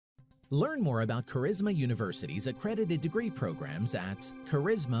Learn more about Charisma University's accredited degree programs at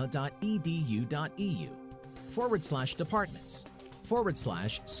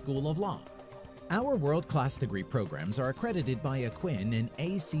charisma.edu.eu/departments/School of Law. Our world-class degree programs are accredited by AQUIN and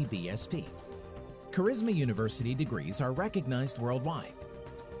ACBSP. Charisma University degrees are recognized worldwide.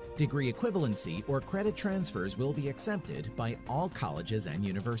 Degree equivalency or credit transfers will be accepted by all colleges and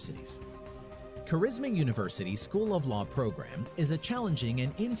universities. Charisma University School of Law program is a challenging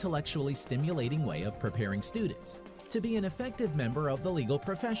and intellectually stimulating way of preparing students to be an effective member of the legal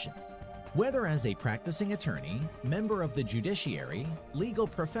profession, whether as a practicing attorney, member of the judiciary, legal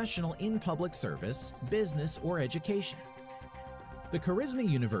professional in public service, business, or education. The Charisma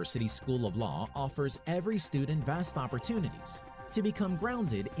University School of Law offers every student vast opportunities to become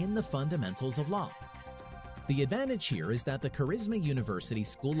grounded in the fundamentals of law. The advantage here is that the Charisma University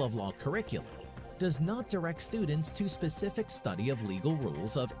School of Law curriculum does not direct students to specific study of legal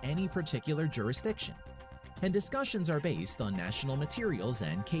rules of any particular jurisdiction, and discussions are based on national materials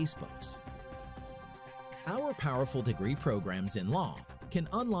and casebooks. Our powerful degree programs in law can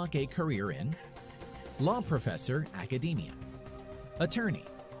unlock a career in law professor, academia, attorney,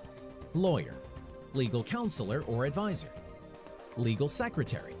 lawyer, legal counselor or advisor, legal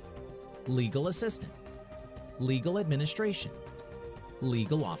secretary, legal assistant, legal administration,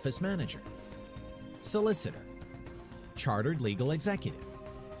 legal office manager, solicitor, chartered legal executive,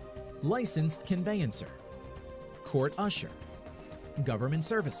 licensed conveyancer, court usher, government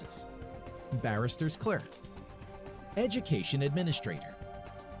services, barrister's clerk, education administrator,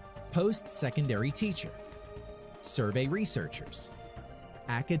 post-secondary teacher, survey researchers,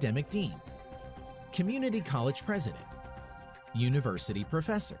 academic dean, community college president, university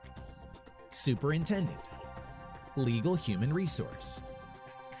professor, superintendent, legal human resource,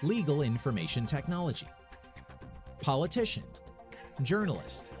 legal information technology, politician,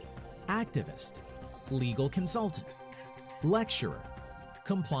 journalist, activist, legal consultant, lecturer,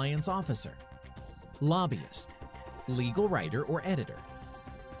 compliance officer, lobbyist, legal writer or editor,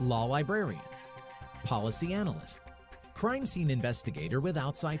 law librarian, policy analyst, crime scene investigator with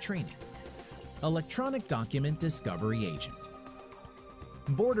outside training, electronic document discovery agent,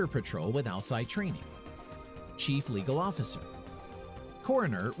 border patrol with outside training, chief legal officer,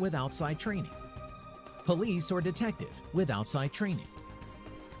 coroner with outside training, police or detective with outside training,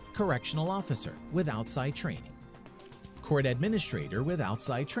 correctional officer with outside training, court administrator with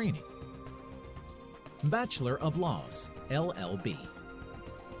outside training, Bachelor of Laws, LL.B.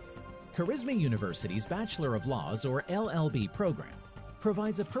 Charisma University's Bachelor of Laws or LL.B. program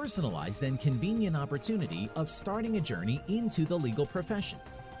provides a personalized and convenient opportunity of starting a journey into the legal profession.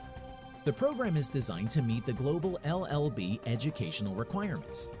 The program is designed to meet the global LL.B. educational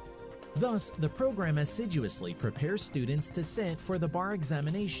requirements. Thus, the program assiduously prepares students to sit for the bar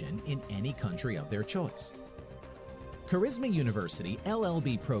examination in any country of their choice. Charisma University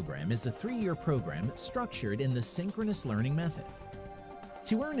LL.B. program is a 3-year program structured in the synchronous learning method.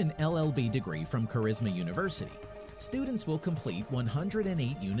 To earn an LL.B. degree from Charisma University, students will complete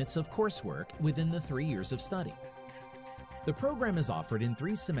 108 units of coursework within the 3 years of study. The program is offered in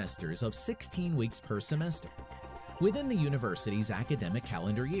 3 semesters of 16 weeks per semester, within the university's academic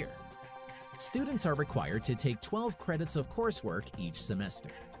calendar year. Students are required to take 12 credits of coursework each semester.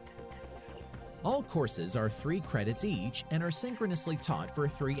 All courses are 3 credits each and are synchronously taught for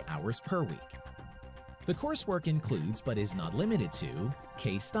 3 hours per week. The coursework includes, but is not limited to,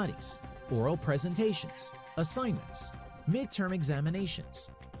 case studies, oral presentations, assignments, midterm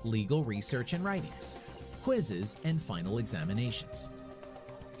examinations, legal research and writings, quizzes, and final examinations.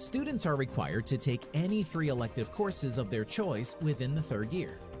 Students are required to take any 3 elective courses of their choice within the 3rd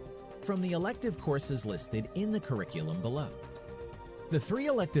year, from the elective courses listed in the curriculum below. The 3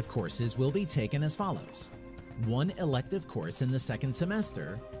 elective courses will be taken as follows: 1 elective course in the 2nd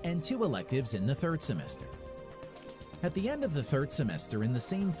semester and 2 electives in the 3rd semester. At the end of the 3rd semester in the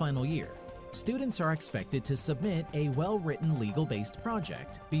same final year, students are expected to submit a well-written legal-based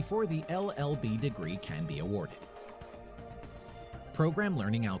project before the LL.B. degree can be awarded. Program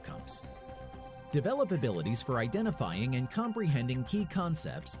learning outcomes. Develop abilities for identifying and comprehending key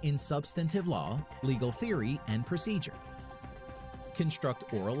concepts in substantive law, legal theory, and procedure.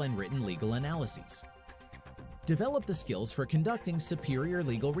 Construct oral and written legal analyses. Develop the skills for conducting superior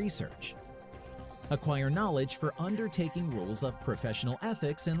legal research. Acquire knowledge for undertaking rules of professional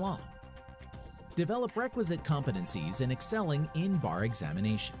ethics in law. Develop requisite competencies in excelling in bar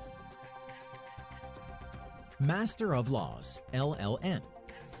examination. Master of Laws, LL.M.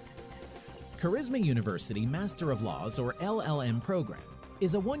 Charisma University Master of Laws or LL.M. program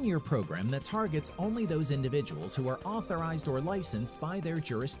is a one-year program that targets only those individuals who are authorized or licensed by their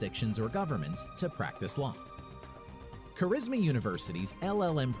jurisdictions or governments to practice law. Charisma University's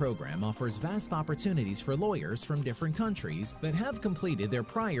LL.M program offers vast opportunities for lawyers from different countries that have completed their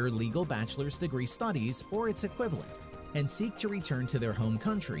prior legal bachelor's degree studies or its equivalent and seek to return to their home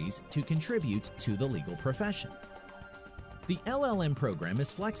countries to contribute to the legal profession. The LL.M program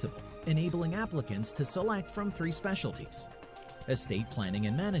is flexible, enabling applicants to select from 3 specialties: estate planning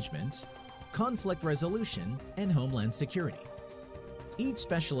and management, conflict resolution, and homeland security. Each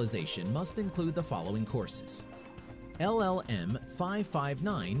specialization must include the following courses: LL.M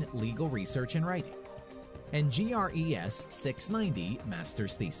 559 Legal Research and Writing, and GRES 690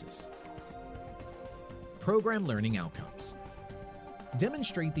 Master's Thesis. Program learning outcomes.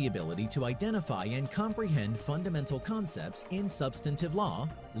 Demonstrate the ability to identify and comprehend fundamental concepts in substantive law,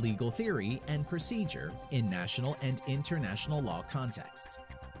 legal theory, and procedure in national and international law contexts.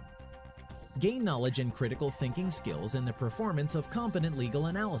 Gain knowledge and critical thinking skills in the performance of competent legal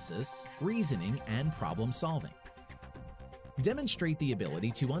analysis, reasoning, and problem solving. Demonstrate the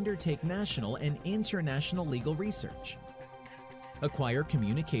ability to undertake national and international legal research. Acquire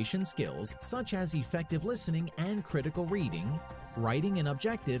communication skills such as effective listening and critical reading, writing in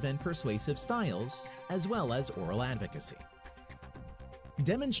objective and persuasive styles, as well as oral advocacy.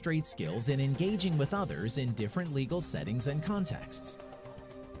 Demonstrate skills in engaging with others in different legal settings and contexts.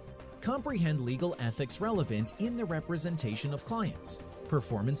 Comprehend legal ethics relevant in the representation of clients,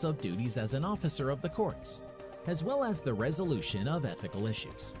 performance of duties as an officer of the courts, as well as the resolution of ethical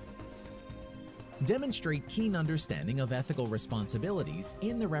issues. Demonstrate keen understanding of ethical responsibilities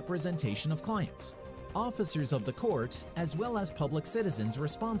in the representation of clients, officers of the court, as well as public citizens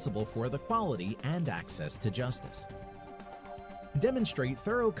responsible for the quality and access to justice. Demonstrate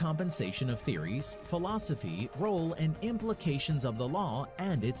thorough compensation of theories, philosophy, role, and implications of the law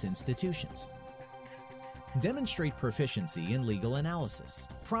and its institutions. Demonstrate proficiency in legal analysis,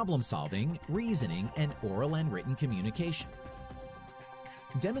 problem solving, reasoning, and oral and written communication.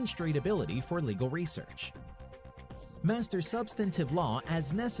 Demonstrate ability for legal research. Master substantive law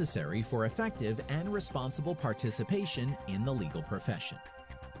as necessary for effective and responsible participation in the legal profession.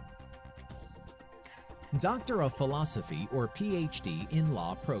 Doctor of Philosophy or Ph.D. in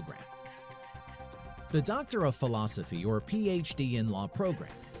Law program. The Doctor of Philosophy or Ph.D. in Law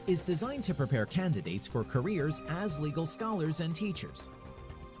program is designed to prepare candidates for careers as legal scholars and teachers.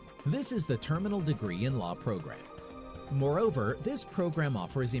 This is the terminal degree in law program. Moreover, this program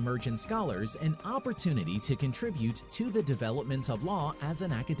offers emergent scholars an opportunity to contribute to the development of law as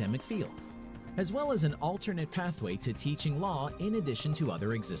an academic field, as well as an alternate pathway to teaching law in addition to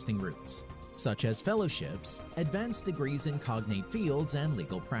other existing routes, such as fellowships, advanced degrees in cognate fields, and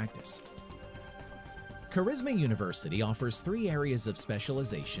legal practice. Charisma University offers 3 areas of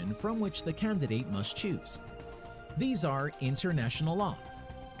specialization from which the candidate must choose. These are international law,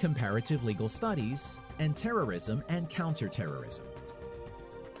 comparative legal studies, and terrorism and counterterrorism.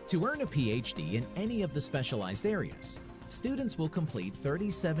 To earn a PhD in any of the specialized areas, students will complete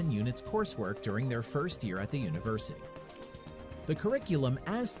 37 units coursework during their first year at the university. The curriculum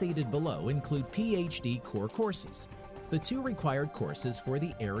as stated below include PhD core courses, the 2 required courses for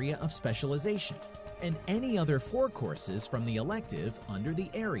the area of specialization, and any other 4 courses from the elective under the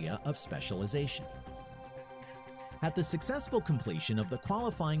area of specialization. At the successful completion of the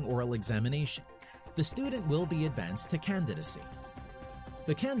qualifying oral examination, the student will be advanced to candidacy.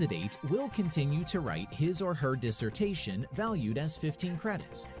 The candidate will continue to write his or her dissertation valued as 15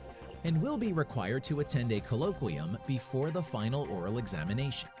 credits and will be required to attend a colloquium before the final oral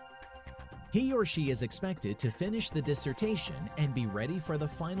examination. He or she is expected to finish the dissertation and be ready for the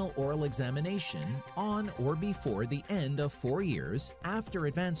final oral examination on or before the end of 4 years after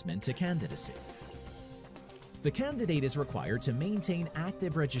advancement to candidacy. The candidate is required to maintain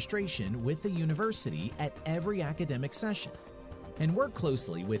active registration with the university at every academic session and work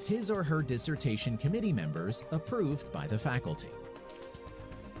closely with his or her dissertation committee members approved by the faculty.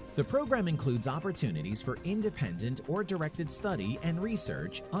 The program includes opportunities for independent or directed study and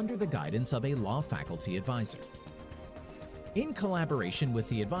research under the guidance of a law faculty advisor. In collaboration with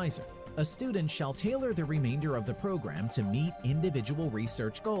the advisor, a student shall tailor the remainder of the program to meet individual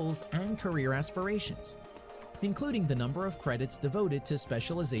research goals and career aspirations, including the number of credits devoted to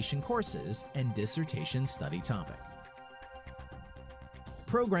specialization courses and dissertation study topic.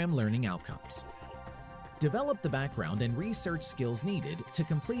 Program learning outcomes. Develop the background and research skills needed to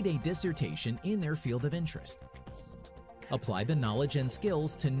complete a dissertation in their field of interest. Apply the knowledge and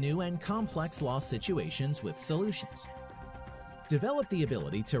skills to new and complex law situations with solutions. Develop the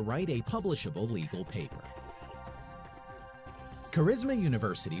ability to write a publishable legal paper. Charisma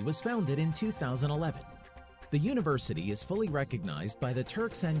University was founded in 2011. The university is fully recognized by the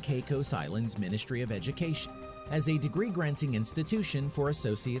Turks and Caicos Islands Ministry of Education as a degree-granting institution for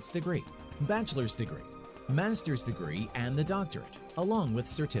associate's degree, bachelor's degree, master's degree, and the doctorate, along with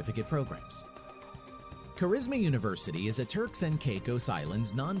certificate programs. Charisma University is a Turks and Caicos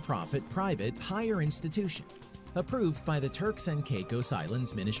Islands nonprofit private higher institution approved by the Turks and Caicos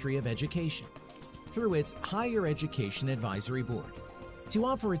Islands Ministry of Education through its Higher Education Advisory Board to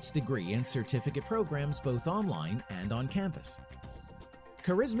offer its degree and certificate programs both online and on campus.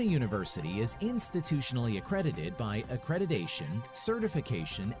 Charisma University is institutionally accredited by Accreditation,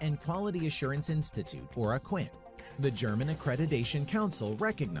 Certification, and Quality Assurance Institute, or AQUIN. The German Accreditation Council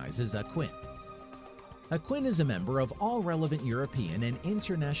recognizes AQUIN. AQUIN is a member of all relevant European and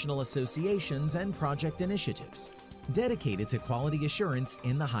international associations and project initiatives dedicated to quality assurance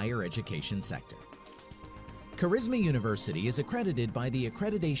in the higher education sector. Charisma University is accredited by the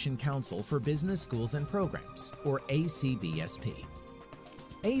Accreditation Council for Business Schools and Programs, or ACBSP.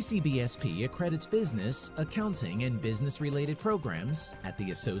 ACBSP accredits business, accounting, and business-related programs at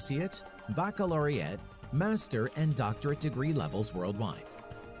the associate, baccalaureate, master, and doctorate degree levels worldwide.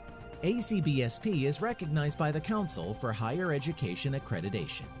 ACBSP is recognized by the Council for Higher Education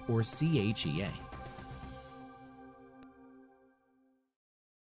Accreditation, or CHEA.